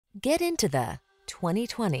Get into the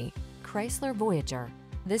 2020 Chrysler Voyager.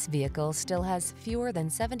 This vehicle still has fewer than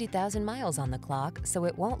 70,000 miles on the clock, so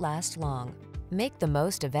it won't last long. Make the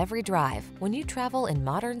most of every drive when you travel in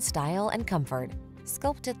modern style and comfort.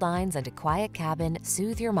 Sculpted lines and a quiet cabin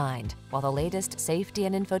soothe your mind, while the latest safety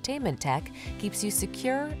and infotainment tech keeps you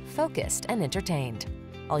secure, focused, and entertained.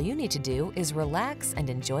 All you need to do is relax and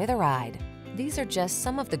enjoy the ride. These are just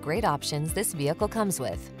some of the great options this vehicle comes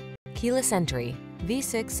with: keyless entry,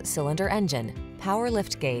 V6 cylinder engine, power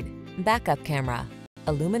liftgate, backup camera,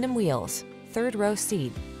 aluminum wheels, third row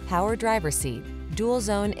seat, power driver seat, dual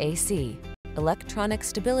zone AC, electronic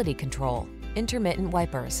stability control, intermittent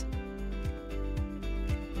wipers,